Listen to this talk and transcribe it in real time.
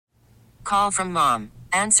call from mom.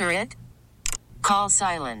 Answer it. Call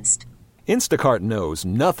silenced. Instacart knows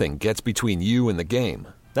nothing gets between you and the game.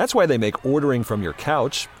 That's why they make ordering from your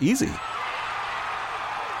couch easy.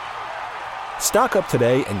 Stock up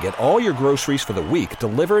today and get all your groceries for the week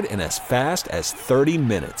delivered in as fast as 30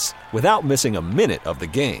 minutes without missing a minute of the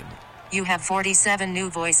game. You have 47 new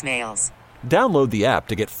voicemails. Download the app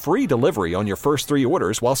to get free delivery on your first 3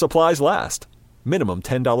 orders while supplies last. Minimum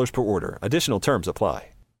 $10 per order. Additional terms apply.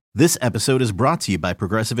 This episode is brought to you by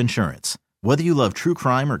Progressive Insurance. Whether you love true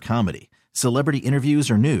crime or comedy, celebrity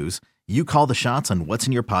interviews or news, you call the shots on what's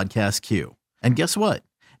in your podcast queue. And guess what?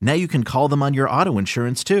 Now you can call them on your auto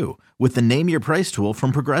insurance too with the Name Your Price tool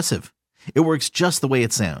from Progressive. It works just the way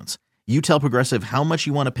it sounds. You tell Progressive how much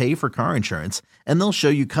you want to pay for car insurance, and they'll show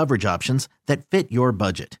you coverage options that fit your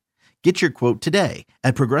budget. Get your quote today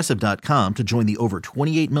at Progressive.com to join the over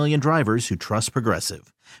 28 million drivers who trust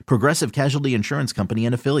Progressive. Progressive Casualty Insurance Company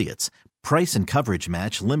and Affiliates. Price and coverage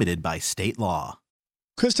match limited by state law.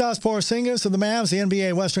 Kristaps Porzingis of the Mavs, the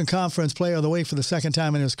NBA Western Conference Player of the Week for the second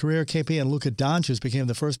time in his career. KP and Luka Doncic became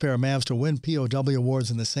the first pair of Mavs to win POW awards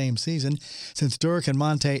in the same season since Dirk and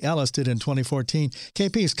Monte Ellis did in 2014.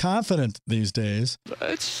 KP is confident these days.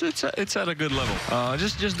 It's at a good level.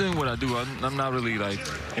 Just doing what I do. I'm not really like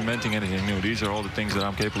inventing anything new. These are all the things that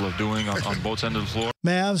I'm capable of doing on both ends of the floor.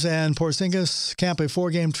 Mavs and Porzingis camp a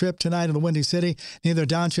 4-game trip tonight in the Windy City. Neither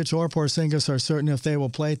Doncic or Porzingis are certain if they will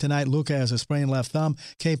play tonight. Luka has a sprained left thumb.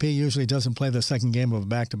 KP usually doesn't play the second game of a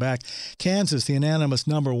back-to-back. Kansas, the unanimous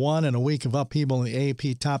number 1 in a week of upheaval in the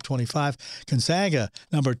AP Top 25. Gonzaga,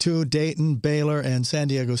 number 2. Dayton, Baylor, and San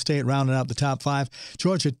Diego State rounding out the top 5.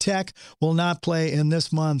 Georgia Tech will not play in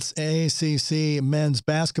this month's ACC men's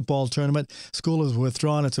basketball tournament. School has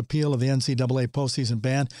withdrawn its appeal of the NCAA postseason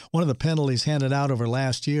ban, one of the penalties handed out over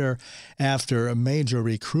last year after major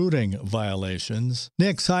recruiting violations.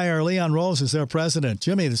 Knicks hire Leon Rose as their president.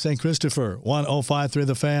 Jimmy, the St. Christopher, 105.3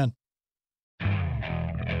 The Fan.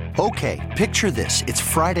 Okay, picture this. It's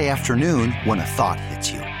Friday afternoon when a thought hits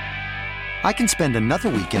you. I can spend another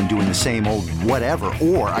weekend doing the same old whatever,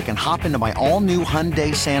 or I can hop into my all-new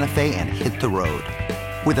Hyundai Santa Fe and hit the road.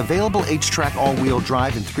 With available H-Track all-wheel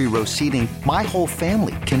drive and 3-row seating, my whole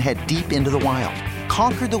family can head deep into the wild.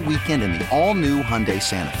 Conquer the weekend in the all-new Hyundai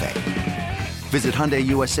Santa Fe. Visit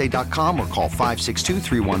HyundaiUSA.com or call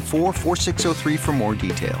 562-314-4603 for more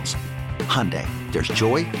details. Hyundai, there's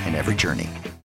joy in every journey.